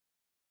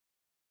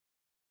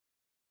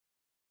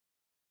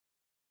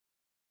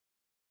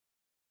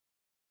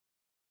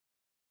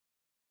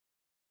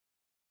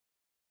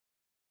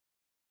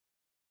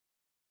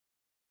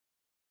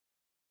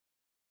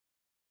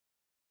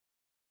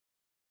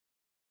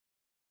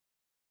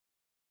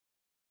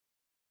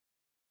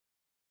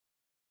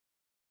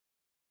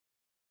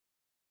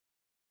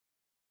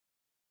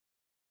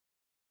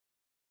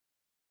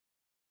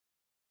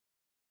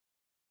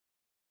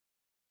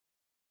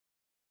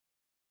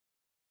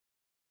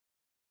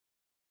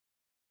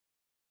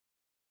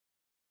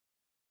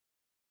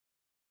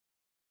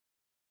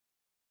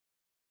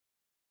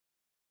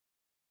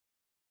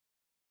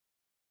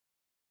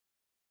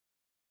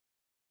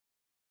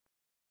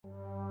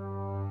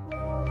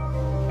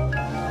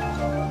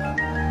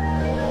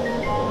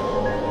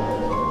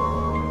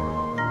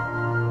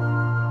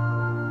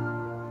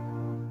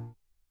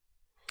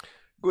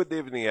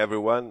Good evening,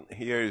 everyone.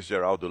 Here is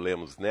Geraldo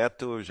Lemos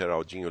Neto,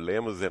 Geraldinho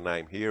Lemos, and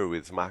I'm here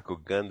with Marco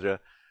Gandra,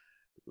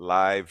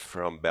 live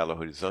from Belo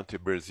Horizonte,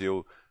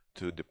 Brazil,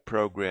 to the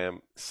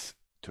program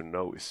To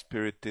Know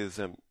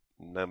Spiritism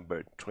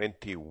number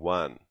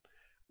 21.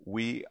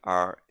 We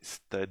are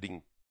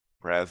studying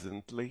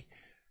presently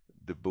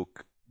the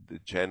book The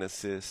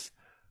Genesis,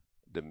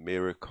 the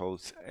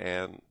Miracles,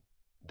 and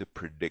the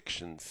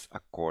Predictions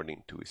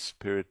According to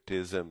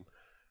Spiritism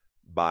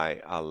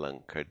by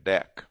Allan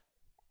Kardec.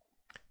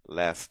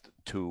 Last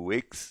 2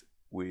 weeks,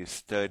 we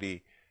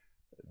studied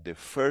the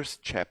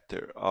first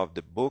chapter of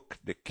the book,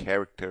 The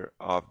Character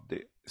of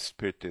the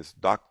Spiritist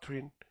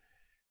Doctrine,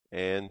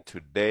 and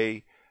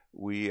today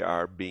we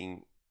are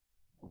going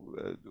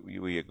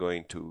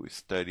to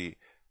study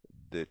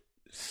the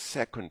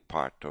second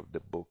part of the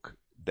book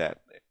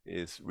that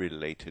is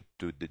related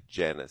to the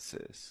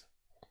Genesis.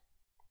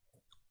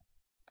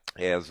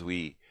 As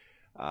we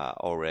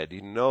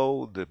already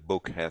know, the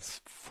book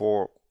has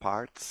 4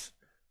 parts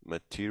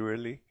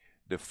materially.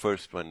 The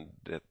first one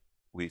that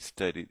we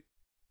studied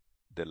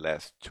the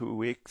last 2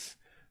 weeks,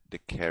 the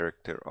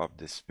character of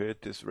the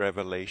Spiritist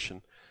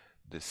revelation.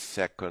 The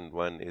second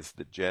one is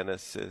the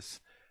Genesis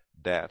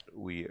that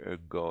we are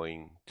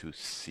going to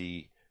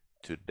see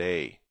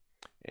today.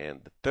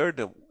 And the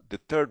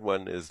third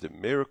one is the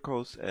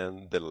miracles,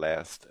 and the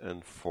last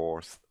and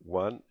fourth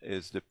one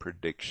is the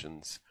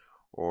predictions,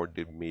 or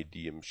the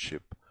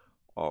mediumship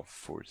of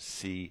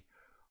foresee,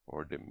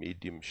 or the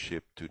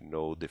mediumship to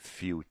know the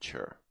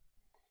future.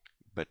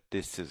 But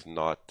this is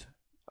not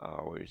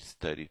our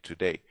study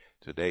today.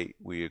 Today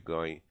we are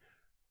going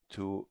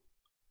to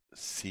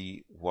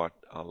see what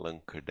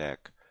Allan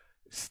Kardec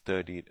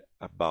studied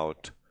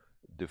about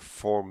the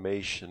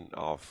formation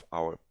of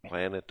our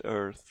planet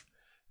Earth,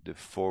 the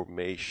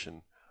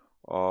formation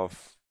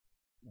of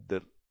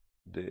the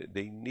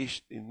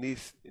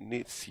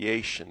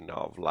initiation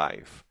of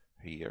life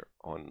here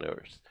on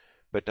Earth,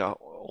 but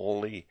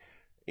only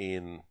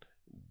in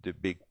the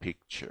big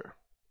picture.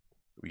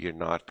 We are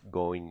not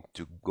going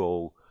to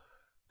go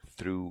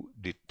through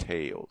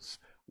details.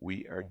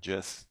 We are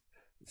just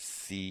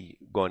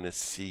gonna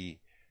see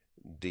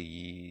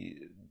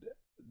the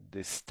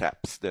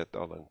steps that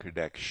Allan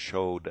Kardec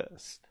showed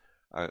us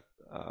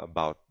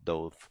about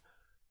those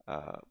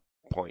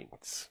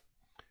points.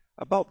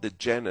 About the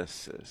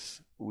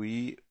Genesis,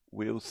 we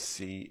will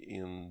see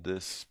in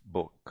this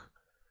book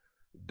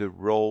the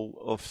role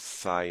of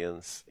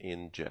science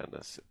in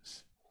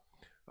Genesis.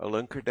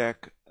 Allan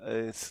Kardec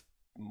is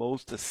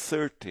most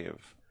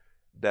assertive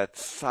that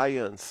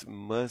science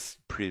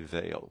must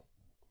prevail.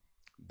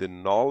 The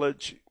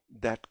knowledge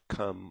that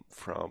come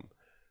from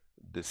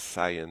the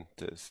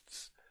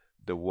scientists,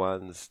 the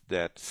ones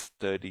that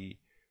study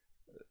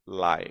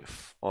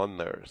life on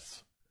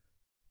Earth,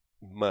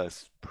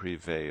 must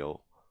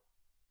prevail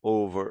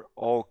over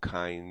all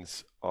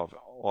kinds of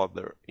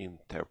other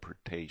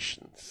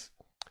interpretations,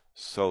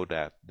 so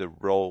that the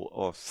role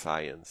of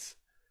science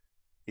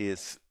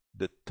is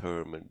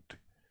determined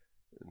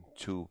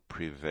to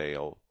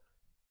prevail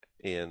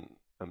in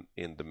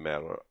the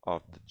matter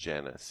of the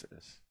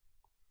Genesis.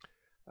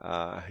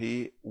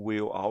 He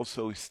will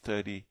also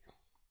study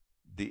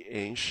the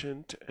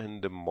ancient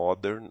and the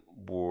modern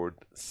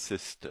world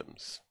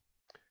systems.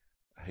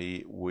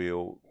 He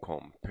will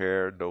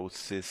compare those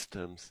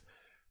systems.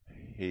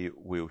 He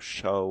will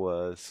show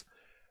us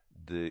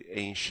the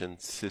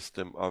ancient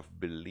system of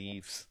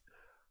beliefs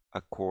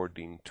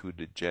according to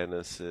the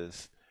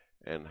Genesis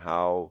and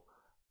how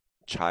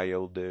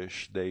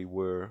childish they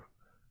were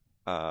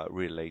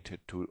related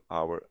to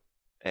our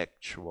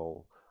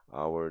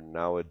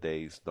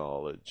nowadays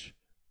knowledge,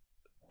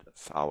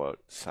 our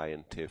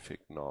scientific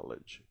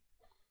knowledge.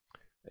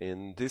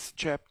 In this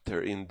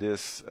chapter, in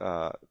this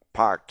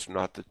part,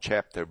 not the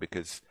chapter,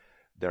 because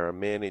there are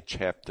many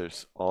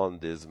chapters on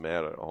this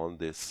matter, on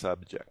this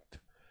subject.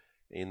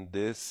 In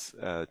this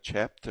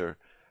chapter,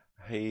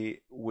 he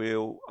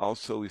will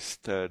also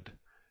study,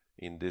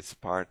 in this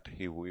part,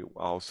 he will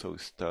also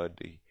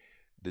study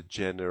the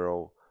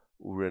general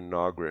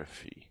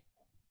uranography.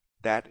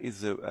 That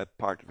is a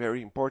part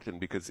very important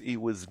because it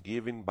was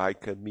given by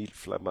Camille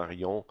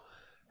Flammarion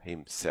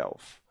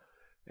himself.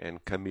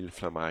 And Camille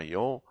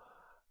Flammarion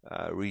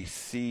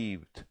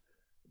received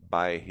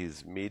by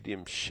his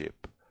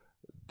mediumship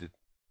the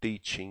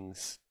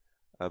teachings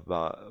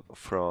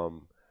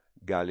from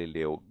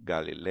Galileo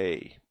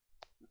Galilei.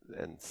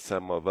 And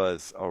some of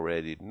us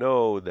already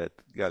know that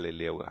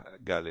Galileo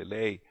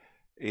Galilei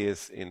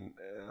is, in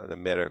a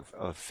matter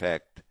of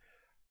fact,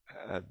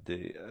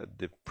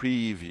 the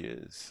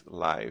previous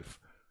life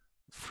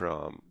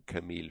from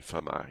Camille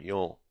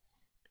Flammarion,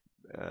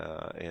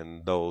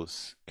 and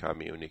those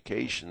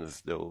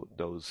communications,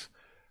 those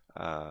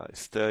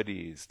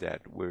studies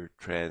that were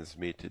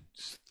transmitted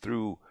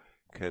through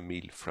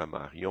Camille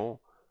Flammarion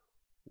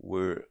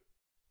were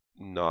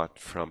not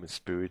from a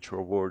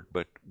spiritual world,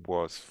 but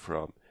was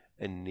from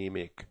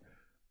anemic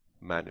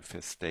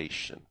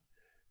manifestation.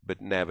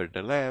 But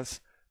nevertheless,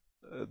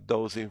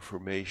 those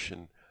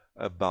information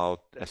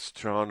about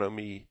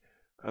astronomy,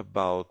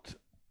 about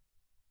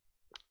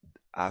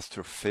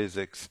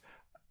astrophysics,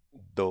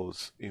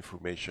 those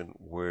information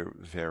were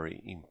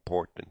very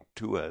important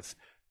to us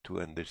to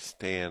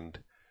understand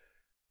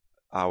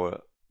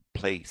our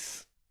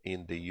place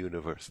in the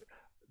universe,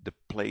 the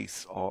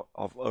place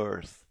of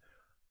Earth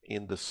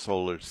in the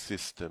solar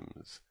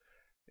systems,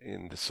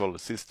 and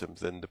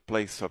the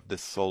place of the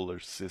solar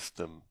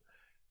system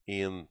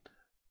in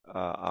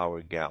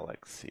our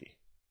galaxy.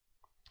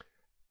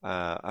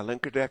 Allan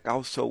Kardec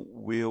also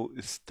will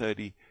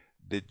study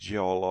the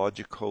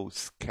geological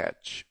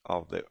sketch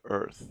of the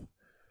Earth,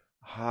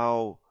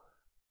 how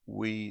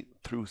we,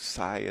 through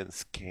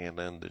science, can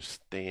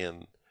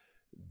understand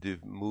the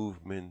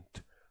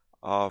movement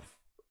of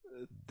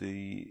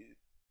the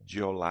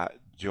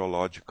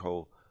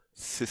geological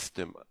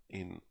system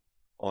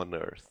on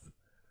Earth,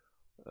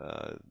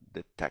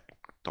 the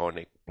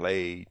tectonic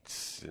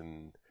plates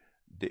and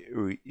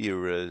the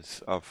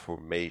eras of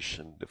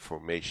formation, the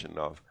formation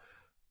of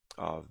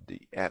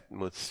the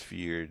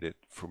atmosphere, the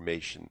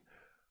formation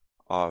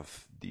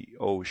of the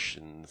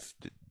oceans,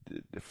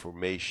 the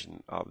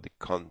formation of the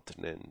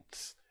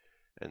continents,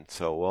 and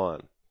so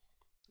on.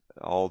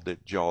 All the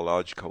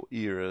geological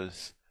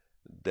eras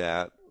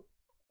that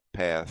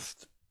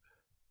passed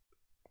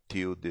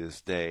till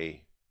this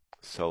day,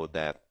 so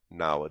that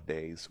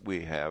nowadays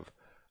we have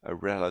a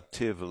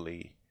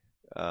relatively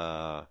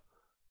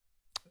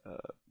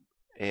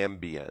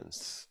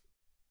ambience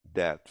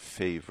that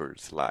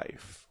favors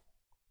life.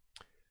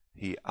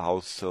 He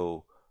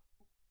also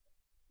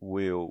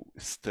will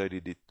study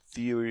the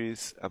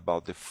theories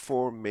about the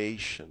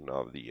formation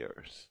of the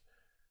Earth.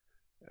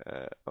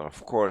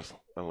 Of course,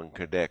 Allan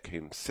Kardec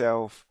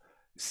himself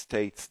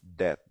states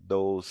that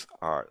those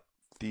are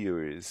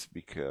theories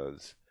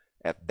because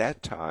at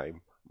that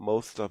time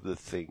most of the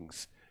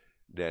things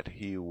that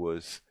he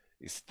was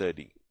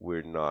studying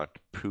were not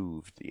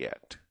proved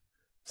yet.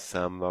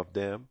 Some of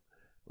them,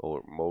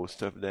 or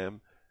most of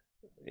them,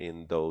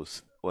 in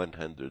those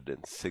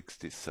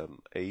 160 some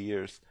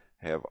years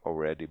have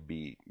already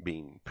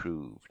been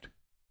proved.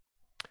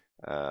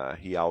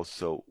 He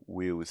also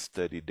will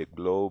study the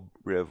globe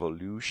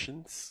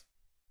revolutions,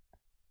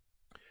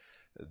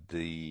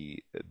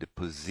 the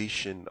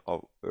position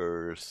of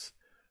Earth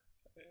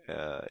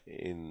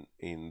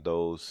in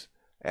those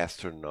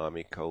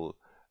astronomical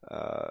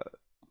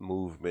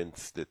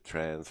movements, the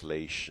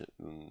translation,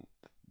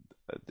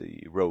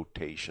 the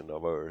rotation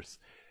of Earth,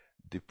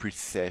 the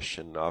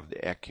precession of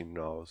the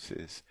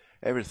equinoxes,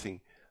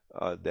 everything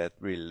that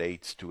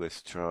relates to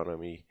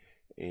astronomy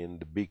in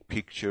the big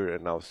picture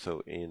and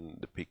also in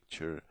the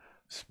picture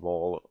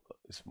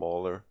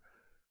smaller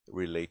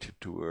related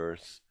to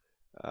Earth,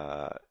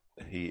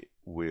 he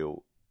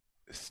will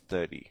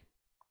study.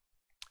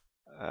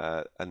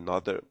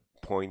 Another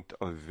point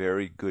of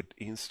very good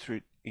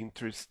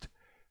interest,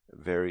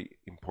 very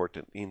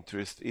important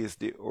interest, is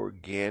the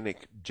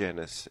organic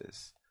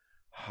genesis,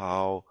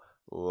 how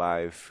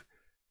life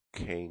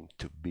came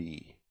to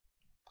be,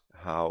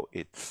 how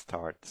it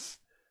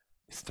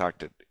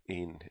started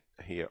in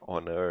here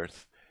on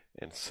Earth,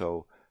 and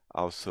so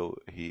also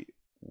he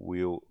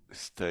will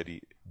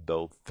study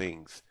those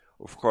things.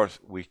 Of course,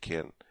 we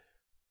can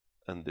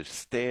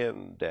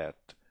understand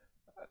that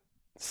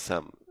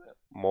some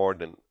more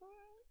than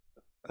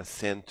a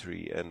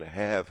century and a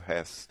half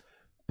has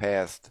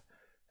passed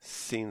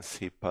since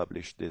he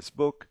published this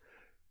book,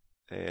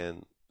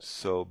 and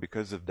so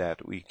because of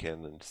that we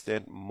can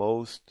understand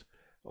most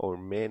or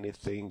many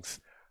things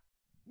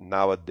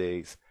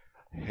nowadays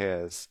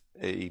has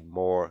a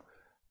more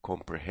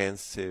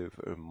comprehensive,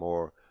 a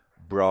more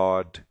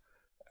broad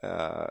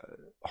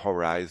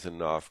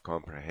horizon of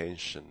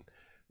comprehension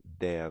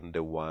than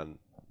the one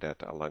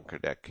that Allan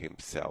Kardec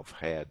himself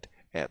had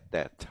at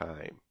that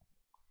time.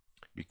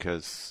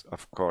 Because,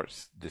 of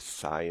course, the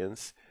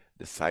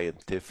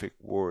scientific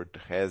world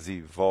has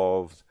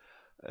evolved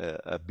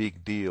a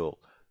big deal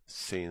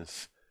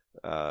since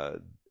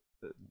the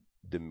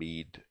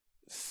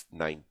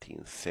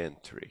mid-19th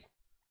century.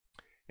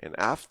 And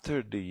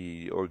after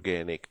the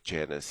organic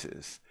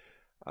genesis,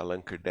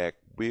 Allan Kardec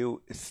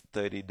will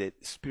study the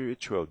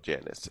spiritual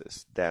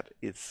genesis. That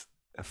is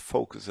a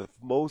focus of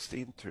most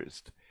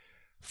interest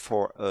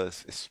for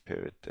us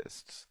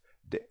spiritists.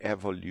 The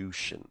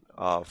evolution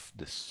of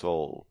the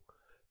soul,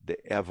 the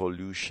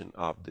evolution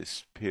of the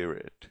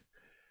spirit.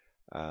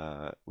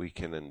 We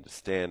can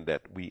understand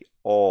that we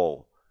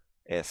all,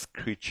 as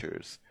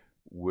creatures,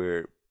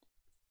 were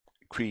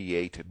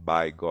created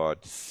by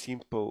God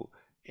simple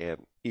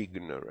and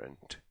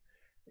ignorant,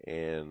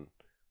 and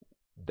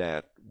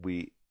that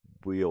we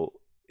will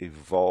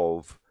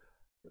evolve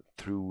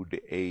through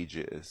the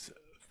ages,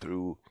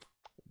 through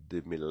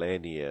the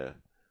millennia,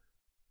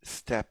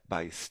 step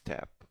by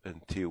step,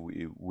 until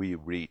we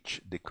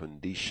reach the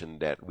condition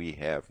that we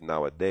have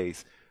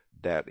nowadays,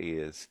 that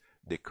is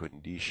the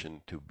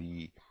condition to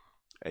be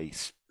a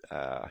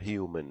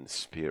human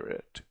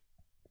spirit.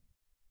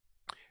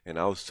 And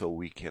also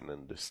we can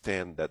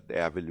understand that the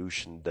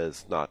evolution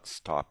does not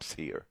stop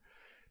here,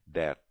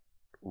 that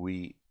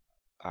we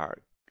are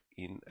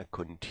in a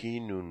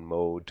continuum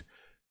mode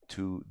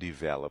to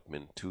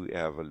development, to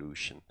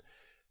evolution,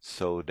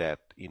 so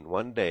that in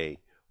one day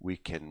we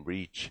can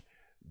reach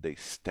the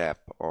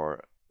step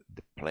or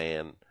the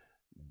plan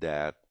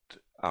that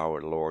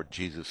our Lord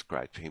Jesus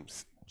Christ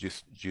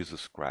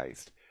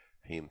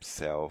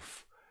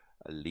himself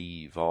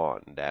leave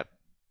on, that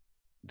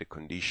the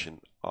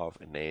condition of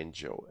an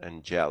angel,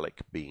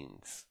 angelic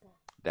beings,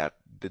 that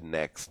the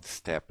next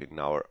step in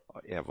our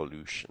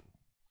evolution.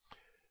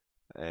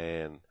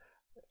 And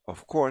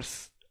of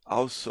course,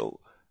 also,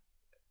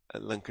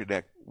 Allan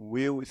Kardec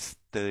will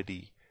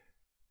study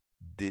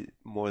the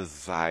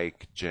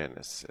Mosaic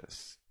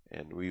Genesis,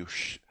 and will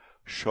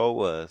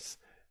show us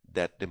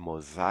that the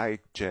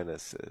Mosaic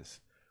Genesis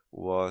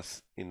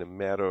was, in a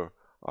matter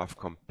of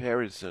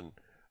comparison,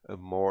 a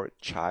more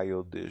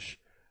childish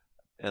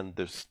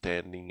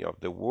understanding of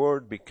the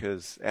word,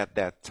 because at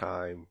that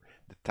time,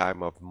 the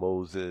time of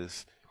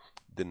Moses,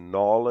 the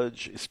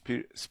knowledge,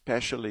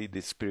 especially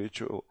the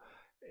spiritual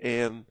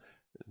and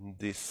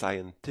the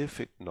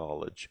scientific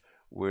knowledge,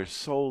 were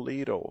so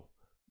little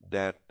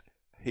that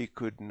he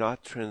could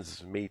not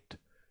transmit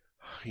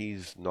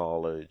his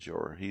knowledge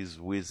or his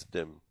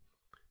wisdom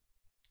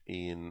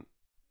in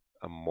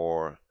a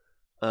more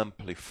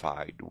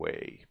amplified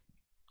way,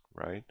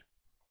 right?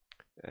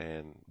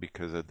 And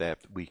because of that,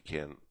 we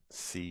can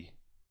see,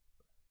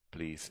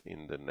 please,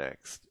 in the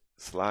next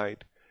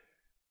slide,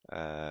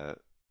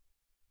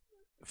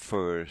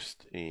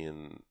 first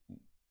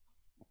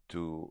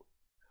to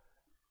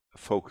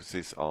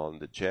focuses on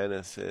the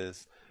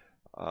Genesis.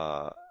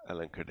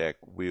 Allan Kardec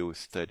will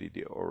study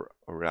the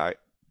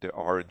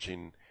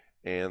origin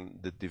and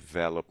the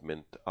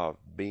development of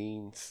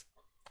beings,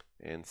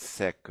 and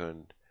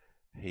second,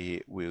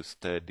 he will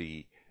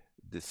study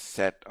the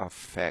set of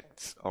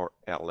facts or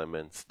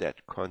elements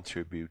that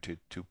contributed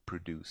to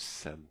produce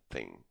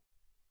something.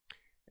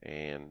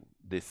 And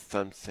this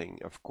something,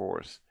 of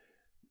course,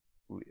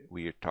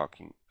 we are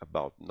talking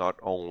about not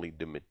only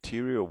the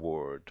material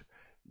world,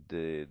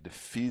 the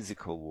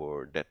physical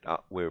world that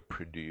were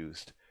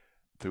produced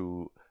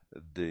through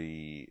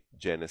the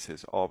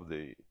genesis of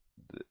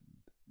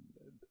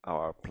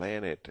our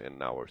planet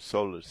and our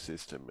solar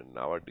system and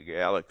our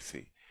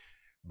galaxy,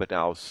 but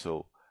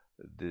also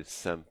there's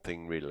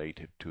something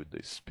related to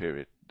the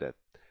spirit that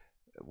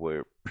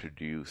were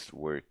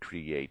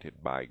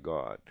created by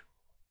God,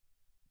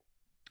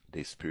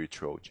 the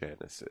spiritual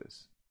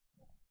genesis.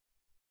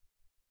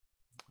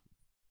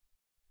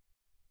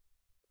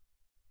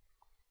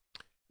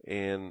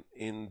 And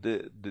in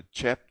the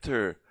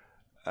chapter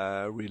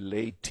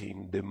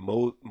relating the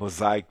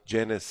Mosaic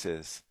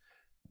Genesis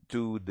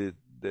to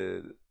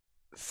the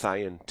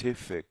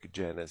scientific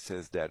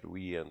Genesis that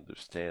we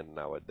understand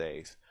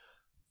nowadays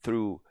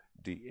through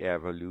the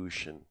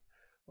evolution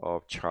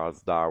of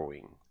Charles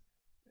Darwin,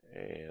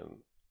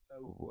 and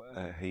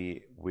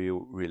he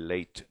will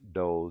relate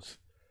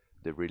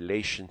the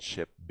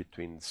relationship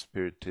between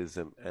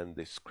Spiritism and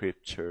the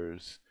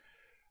scriptures,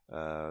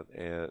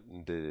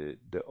 and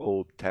the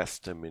Old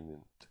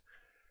Testament.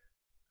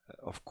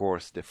 Of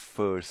course, the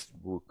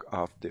first book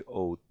of the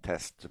Old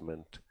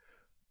Testament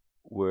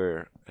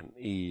were and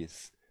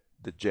is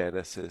the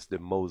Genesis, the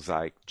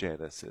Mosaic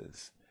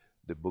Genesis,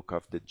 the book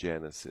of the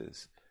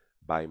Genesis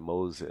by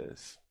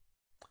Moses.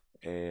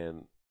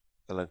 And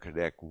Allan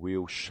Kardec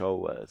will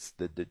show us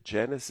that the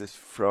Genesis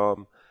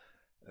from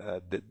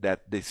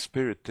that the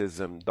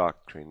Spiritism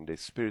doctrine, the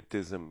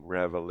Spiritism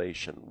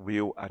revelation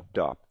will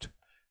adopt,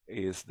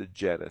 is the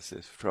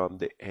Genesis from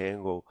the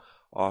angle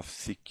of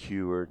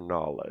secure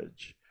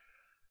knowledge,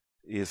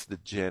 is the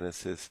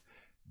Genesis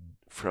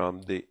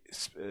from the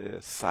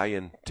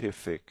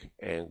scientific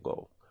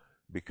angle,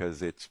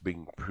 because it's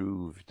been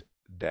proved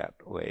that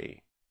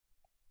way.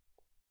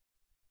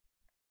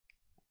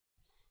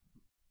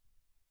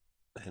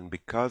 And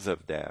because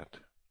of that,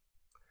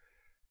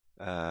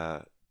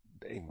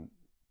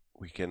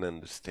 we can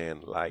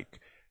understand, like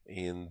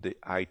in the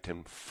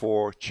item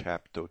 4,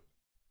 chapter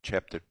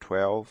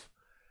 12,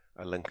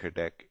 Allan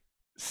Kardec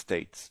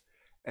states,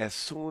 as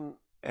soon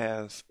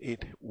as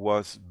it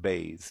was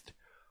based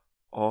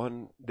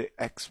on the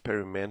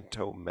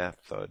experimental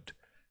method,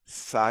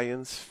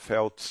 science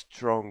felt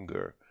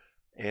stronger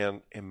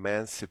and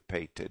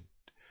emancipated.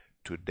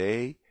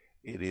 Today,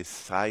 it is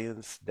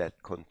science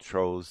that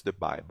controls the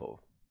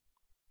Bible.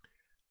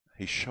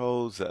 He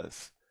shows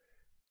us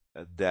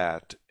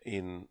that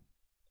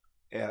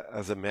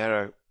as a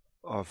matter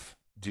of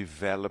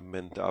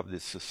development of the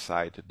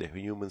society, the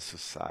human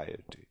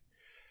society,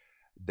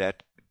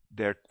 that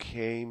there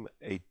came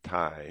a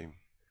time,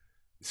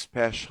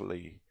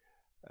 especially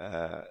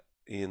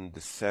in the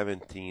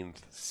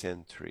 17th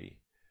century,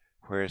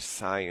 where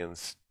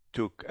science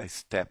took a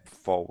step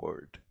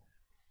forward.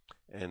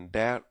 And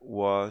that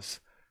was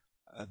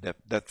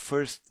that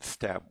first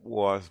step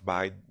was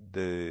by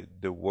the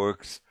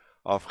works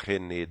of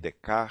René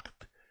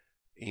Descartes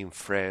in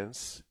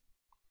France,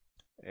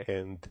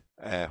 and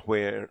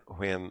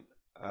when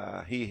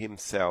he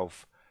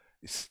himself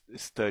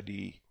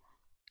studied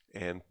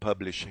and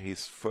published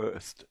his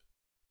first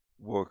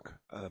work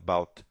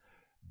about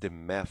the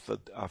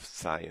method of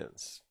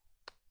science,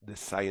 the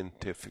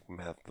scientific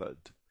method.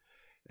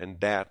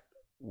 And that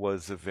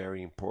was a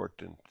very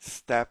important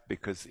step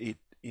because it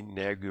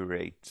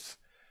inaugurates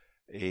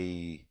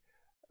a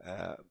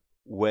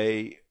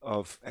way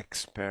of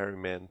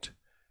experiment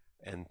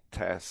and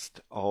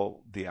test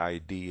all the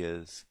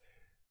ideas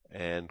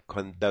and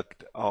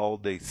conduct all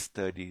the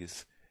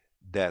studies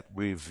that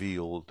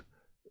revealed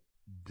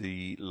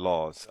the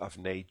laws of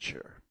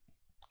nature.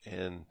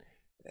 And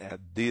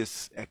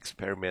this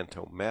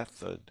experimental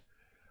method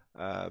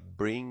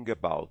bring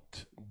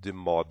about the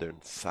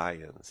modern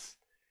science.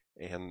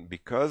 And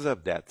because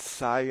of that,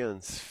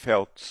 science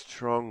felt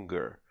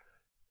stronger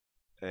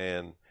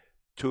and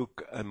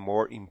took a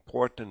more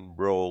important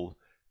role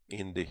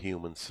in the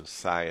human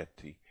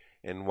society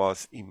and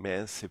was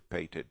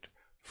emancipated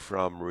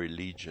from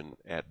religion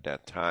at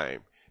that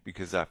time.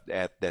 Because at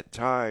that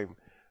time,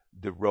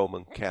 the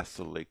Roman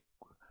Catholic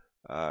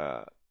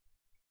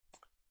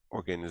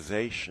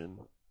organization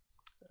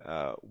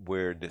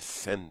were the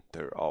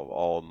center of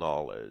all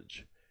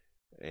knowledge.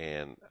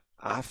 And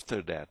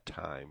after that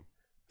time,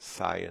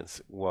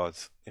 science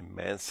was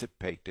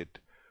emancipated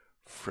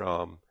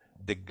from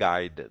the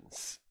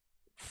guidance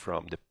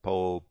from the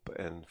Pope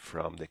and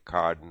from the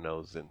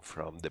cardinals and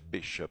from the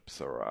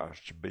bishops or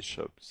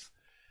archbishops,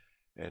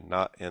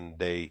 and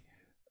they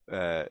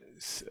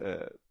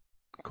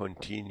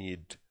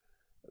continued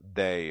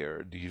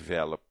their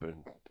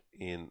development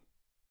in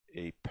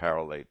a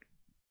parallel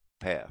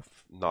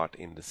path, not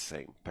in the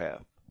same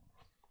path.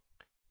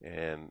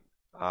 And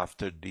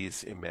after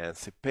this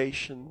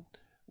emancipation,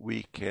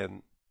 we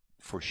can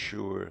for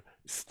sure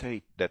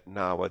state that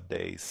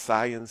nowadays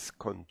science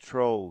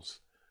controls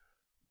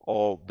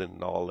all the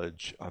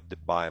knowledge of the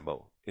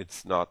Bible.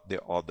 It's not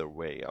the other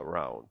way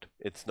around.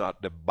 It's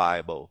not the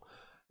Bible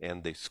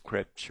and the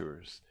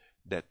scriptures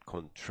that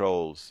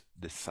controls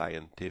the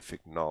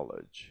scientific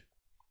knowledge.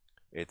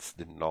 It's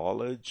the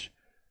knowledge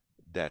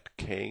that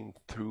came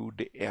through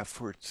the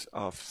efforts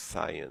of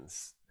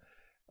science,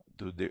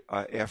 through the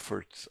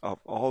efforts of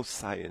all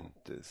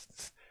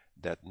scientists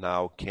that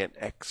now can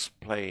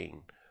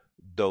explain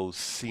those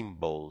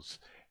symbols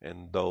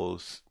and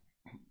those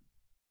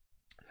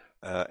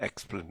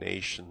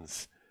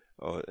explanations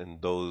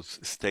and those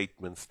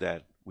statements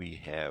that we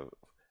have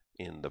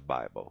in the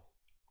Bible.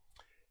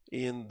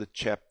 In the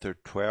chapter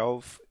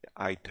 12,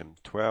 item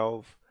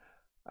 12,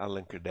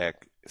 Allan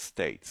Kardec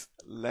states,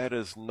 "Let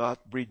us not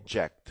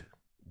reject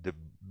the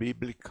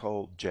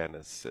biblical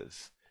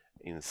Genesis.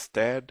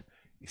 Instead,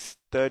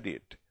 study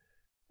it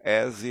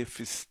as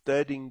if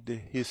studying the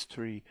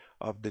history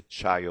of the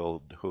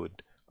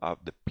childhood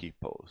of the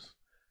peoples."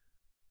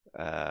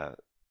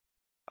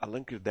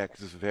 Allan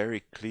Kardec is very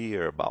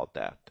clear about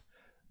that.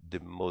 The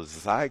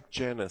Mosaic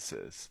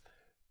Genesis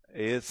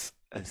is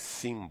a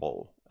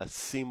symbol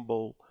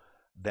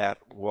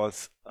that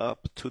was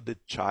up to the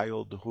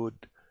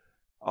childhood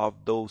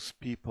of those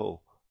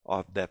people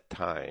of that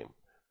time,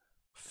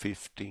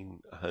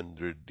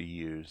 1500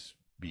 years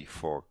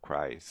before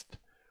Christ.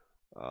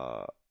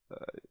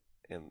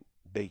 And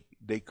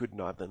they could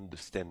not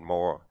understand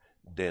more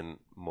than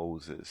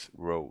Moses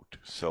wrote.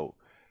 So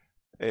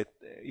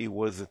it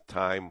was a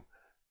time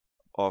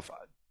of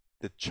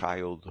the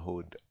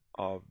childhood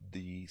of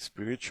the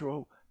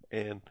spiritual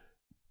and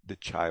the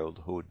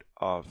childhood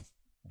of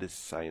the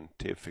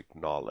scientific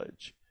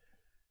knowledge.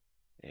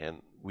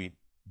 And we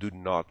do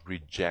not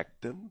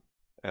reject them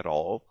at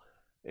all.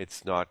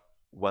 It's not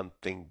one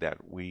thing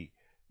that we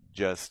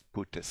just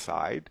put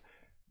aside,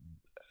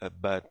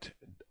 but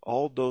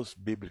all those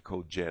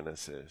biblical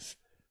Genesis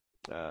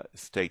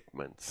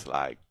statements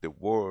like the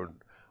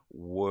world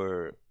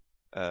were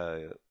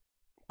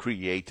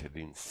created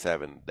in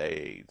 7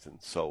 days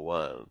and so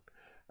on.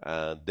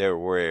 There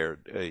were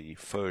a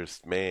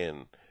first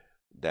man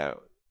that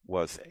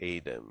was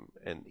Adam,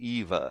 and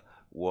Eva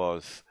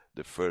was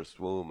the first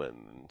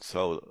woman,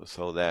 so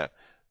that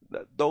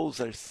those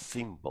are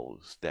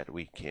symbols that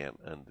we can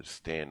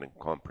understand and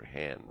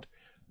comprehend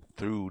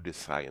through the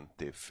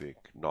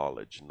scientific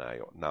knowledge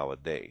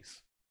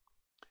nowadays.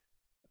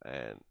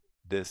 And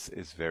this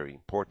is very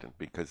important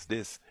because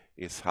this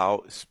is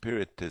how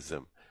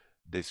Spiritism,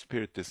 the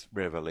Spiritist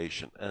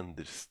revelation,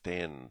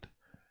 understand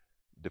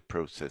the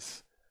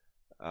process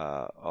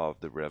of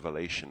the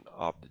revelation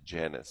of the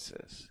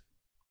Genesis.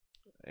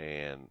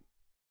 And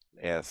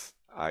as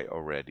I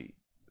already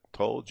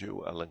told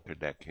you, Allan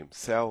Kardec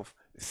himself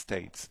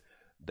states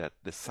that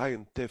the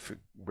scientific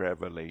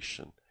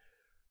revelation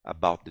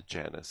about the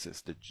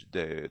Genesis,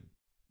 the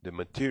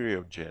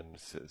material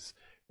Genesis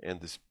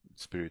and the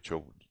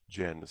spiritual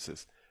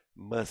Genesis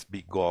must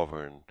be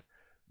governed,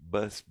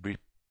 must be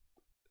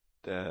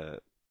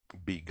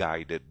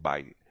guided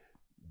by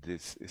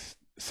this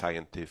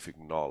scientific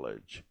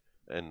knowledge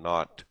and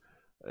not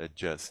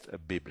just a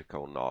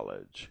biblical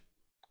knowledge.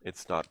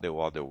 It's not the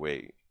other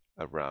way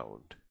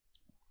around.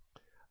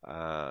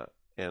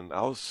 And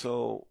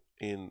also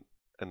in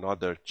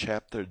another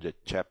chapter, the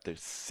chapter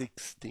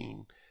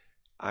 16,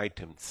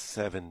 item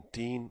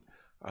 17,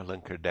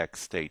 Allan Kardec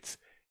states,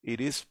 "It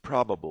is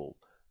probable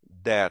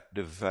that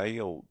the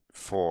veiled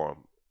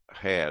form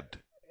had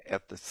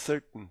at a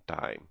certain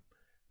time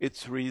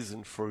its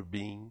reason for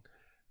being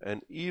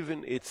and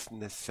even its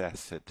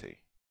necessity.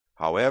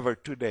 However,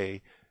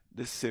 today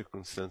the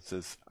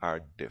circumstances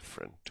are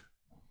different.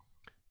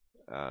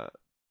 Uh,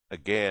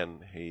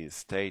 Again, he is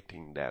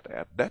stating that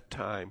at that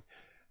time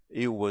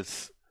it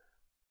was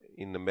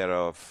in the matter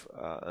of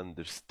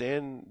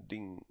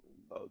understanding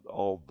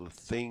all the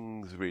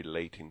things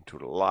relating to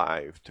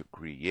life, to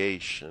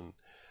creation.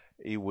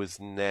 It was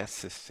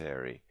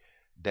necessary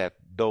that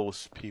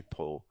those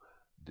people,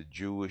 the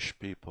Jewish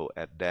people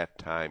at that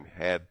time,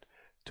 had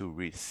to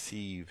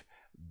receive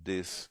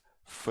this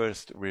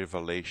first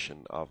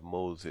revelation of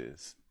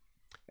Moses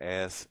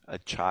as a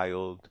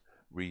child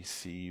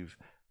received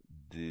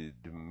the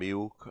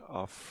milk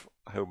of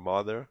her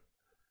mother,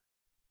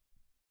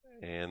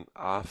 and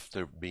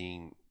after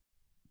being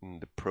in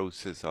the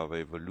process of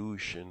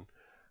evolution,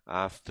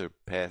 after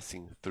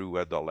passing through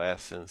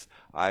adolescence,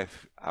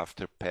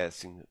 after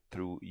passing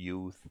through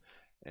youth,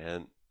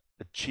 and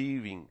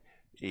achieving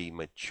a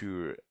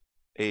mature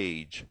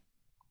age,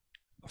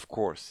 of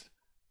course,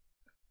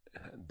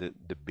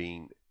 the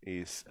being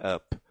is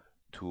up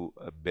to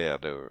a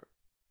better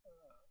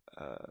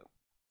uh,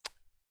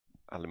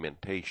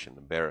 alimentation,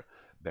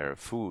 better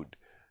food.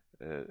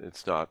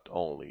 It's not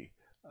only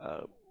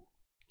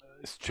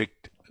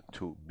strict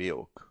to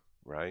milk,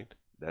 right?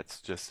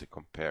 That's just a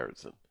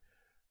comparison.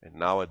 And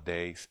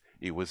nowadays,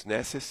 it was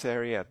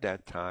necessary at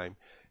that time.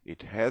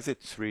 It has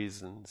its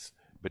reasons,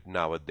 but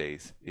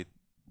nowadays it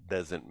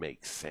doesn't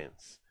make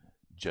sense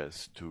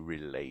just to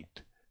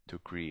relate to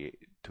create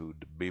to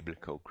the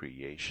biblical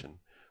creation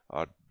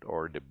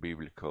or the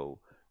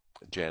biblical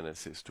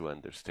Genesis to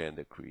understand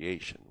the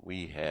creation.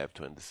 We have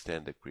to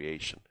understand the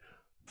creation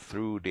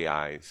through the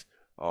eyes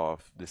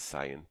of the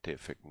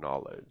scientific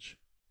knowledge.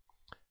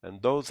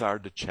 And those are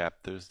the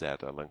chapters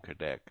that Allan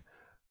Kardec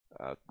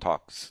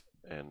talks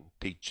and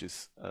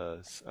teaches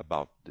us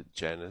about the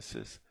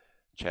Genesis.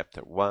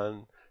 Chapter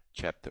 1,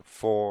 chapter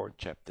 4,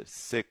 chapter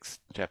 6,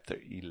 chapter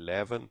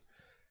 11,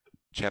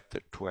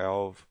 chapter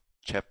 12,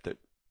 chapter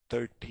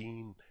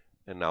 13,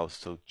 and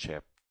also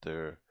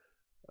chapter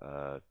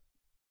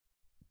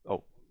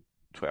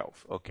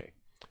 12. Okay,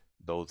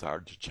 those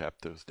are the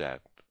chapters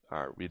that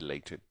are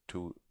related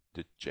to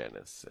the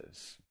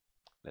Genesis.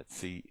 Let's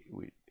see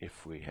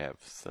if we have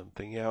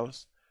something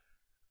else.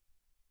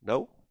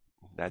 No,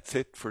 that's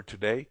it for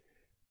today.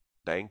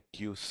 Thank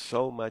you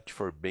so much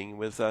for being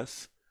with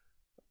us.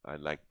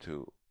 I'd like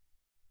to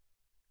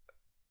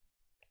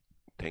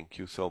thank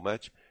you so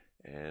much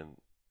and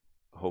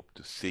hope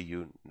to see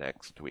you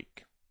next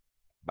week.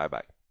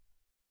 Bye-bye.